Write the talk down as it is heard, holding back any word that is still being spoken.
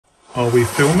Are we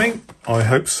filming? I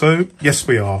hope so. Yes,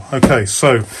 we are. Okay,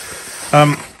 so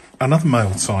another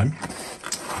mail time.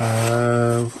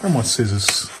 Where are my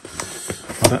scissors?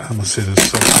 I don't have my scissors,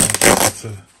 so I'll have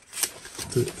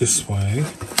to do it this way.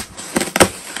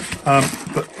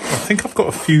 But I think I've got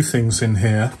a few things in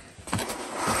here.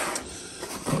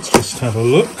 Let's just have a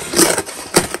look.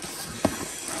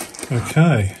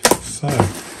 Okay, so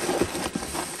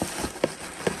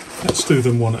let's do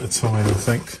them one at a time, I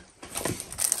think.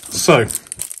 So,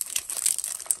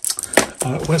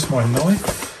 where's my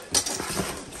knife?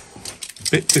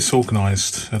 A bit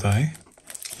disorganised today.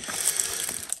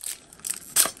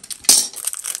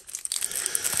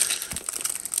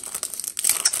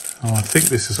 Oh, I think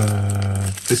this is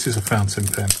a fountain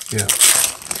pen. Yeah,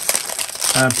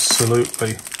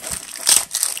 absolutely.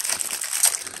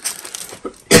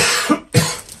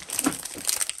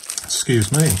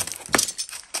 Excuse me.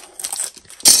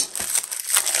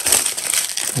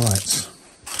 Right.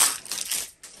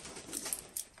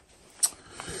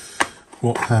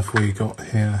 What have we got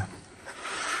here?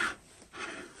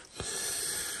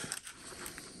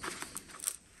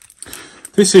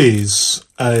 This is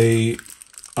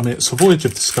it's a voyage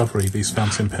of discovery, these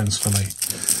fountain pens for me.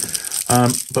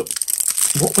 But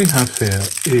what we have here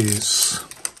is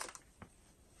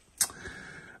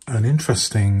an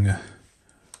interesting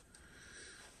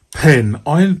pen.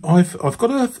 I've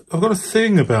got a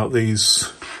thing about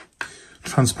these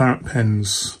transparent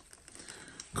pens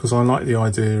because I like the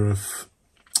idea of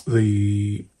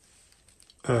the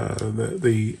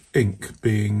ink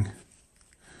being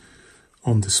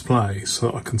on display so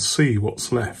that I can see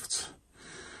what's left.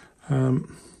 There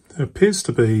appears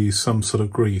to be some sort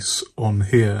of grease on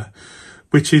here,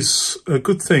 which is a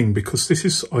good thing because this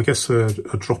is, I guess, a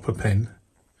dropper pen.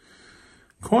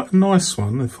 Quite a nice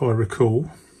one, if I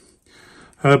recall.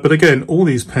 But again, all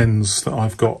these pens that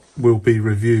I've got will be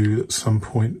reviewed at some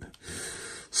point.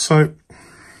 So,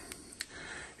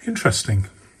 interesting.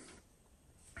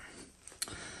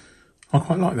 I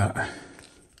quite like that.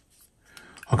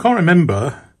 I can't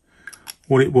remember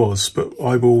what it was, but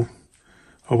I will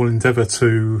endeavour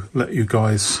to let you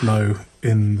guys know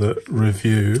in the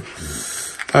review.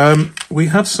 We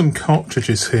have some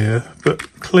cartridges here, but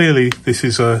clearly this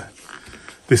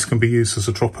can be used as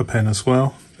a dropper pen as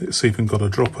well. It's even got a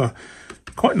dropper.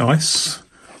 Quite nice.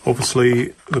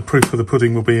 Obviously, the proof of the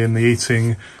pudding will be in the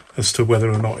eating as to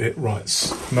whether or not it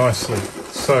writes nicely.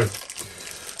 So,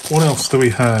 what else do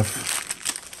we have?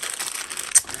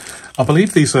 I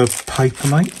believe these are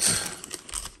Papermate.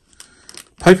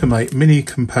 Papermate mini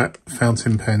compact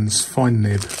fountain pens, fine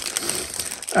nib.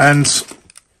 And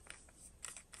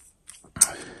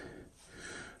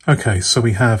okay, so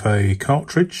we have a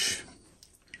cartridge,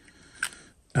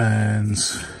 and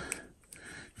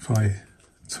if I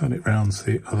turn it round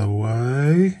the other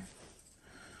way,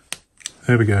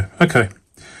 there we go. Okay,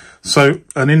 so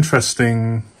an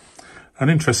interesting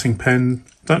pen.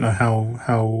 Don't know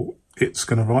how it's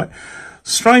going to write.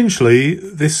 Strangely,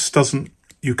 this doesn't.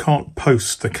 You can't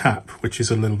post the cap, which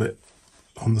is a little bit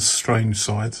on the strange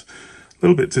side. A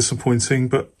little bit disappointing,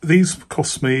 but these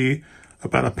cost me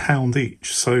about £1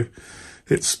 each, so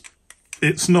it's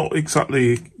not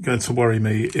exactly going to worry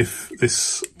me if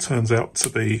this turns out to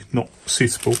be not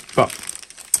suitable. But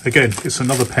again, it's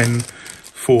another pen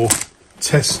for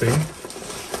testing.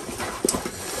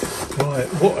 Right,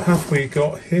 what have we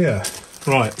got here?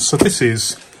 Right, so this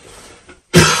is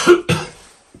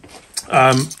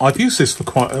I've used this for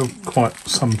quite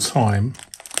some time,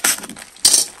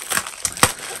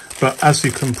 but as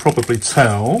you can probably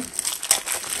tell,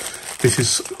 this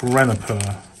is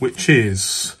Reniper, which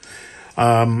is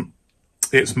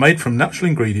it's made from natural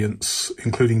ingredients,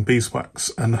 including beeswax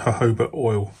and jojoba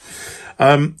oil.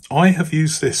 I have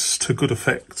used this to good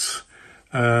effect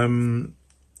on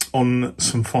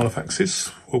some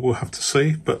Filofaxes. Well, we'll have to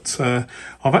see, but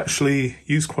I've actually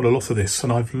used quite a lot of this,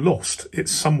 and I've lost it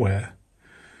somewhere.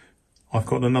 I've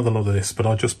got another lot of this, but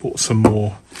I just bought some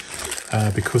more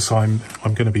because I'm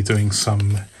going to be doing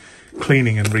some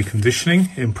cleaning and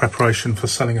reconditioning in preparation for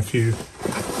selling a few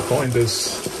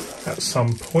binders at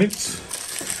some point.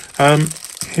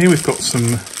 Here we've got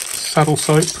some saddle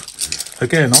soap.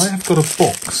 Again, I have got a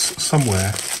box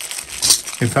somewhere.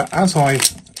 In fact, as I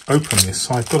open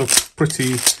this, I've got a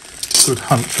pretty good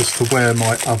hunch as to where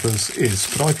my others is,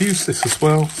 but I've used this as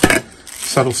well.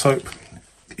 Saddle soap,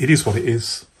 it is what it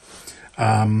is.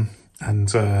 And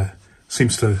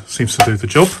seems to do the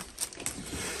job.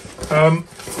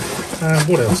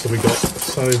 What else have we got?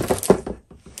 So,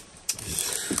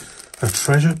 a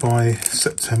Treasure by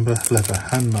September leather,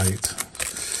 handmade,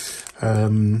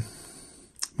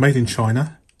 made in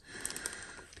China.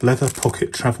 Leather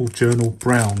Pocket Travel Journal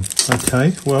Brown.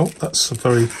 Okay, well, that's a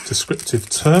very descriptive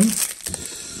term.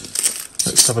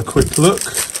 Let's have a quick look.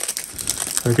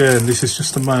 Again, this is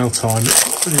just a mail time. It's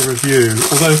not really a review,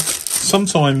 although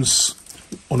sometimes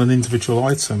on an individual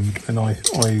item, then I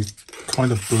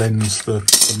kind of blends the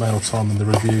mail time and the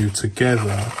review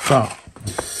together. But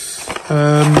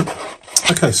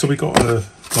okay, so we got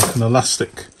like an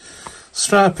elastic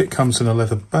strap. It comes in a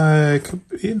leather bag.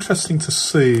 It'd be interesting to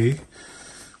see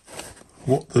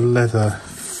what the leather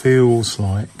feels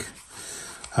like.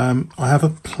 I have a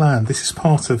plan. This is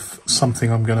part of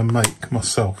something I'm going to make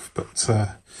myself, but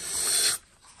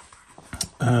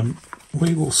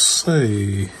we will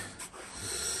see.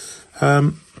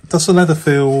 Does the leather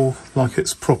feel like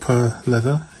it's proper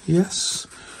leather? Yes.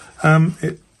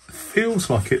 It feels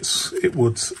like it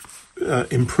would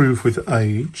improve with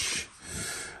age.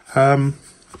 And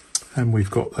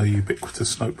we've got a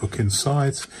ubiquitous notebook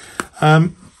inside.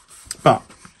 But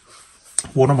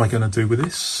what am I going to do with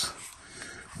this?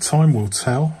 Time will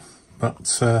tell, but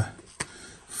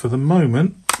for the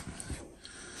moment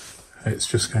it's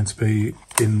just going to be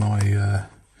in my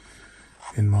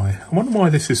I wonder why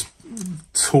this is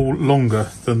longer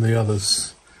than the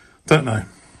others. Don't know,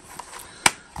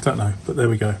 but there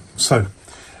we go. So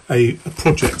a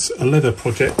project, a leather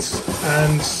project,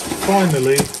 and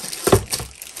finally,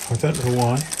 I don't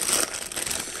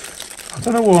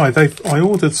know why I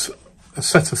ordered a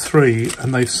set of 3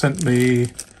 and they've sent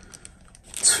me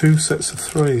 2 sets of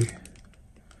 3.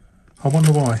 I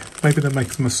wonder why. Maybe they're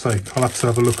making a mistake. I'll have to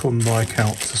have a look on my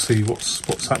account to see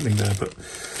what's happening there. But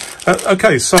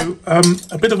okay, so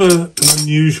a bit of an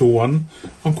unusual one.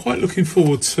 I'm quite looking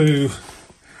forward to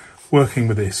working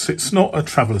with this. It's not a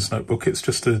traveller's notebook. It's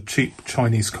just a cheap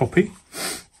Chinese copy.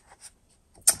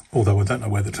 Although I don't know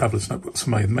where the traveller's notebooks are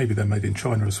made. Maybe they're made in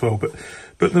China as well.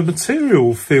 But the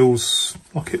material feels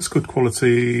like it's good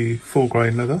quality, full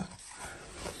grain leather.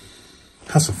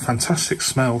 Has a fantastic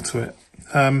smell to it.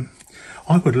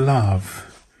 I would love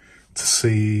to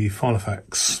see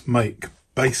Filofax make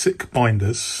basic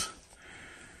binders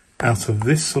out of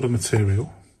this sort of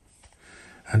material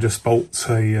and just bolt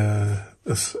a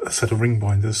set of ring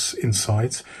binders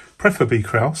inside, preferably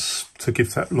Kraus, to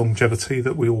give that longevity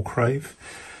that we all crave.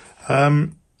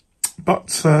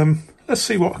 But let's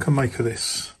see what I can make of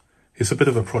this. It's a bit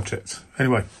of a project.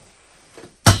 Anyway,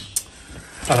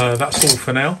 that's all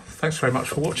for now. Thanks very much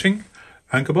for watching,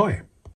 and goodbye.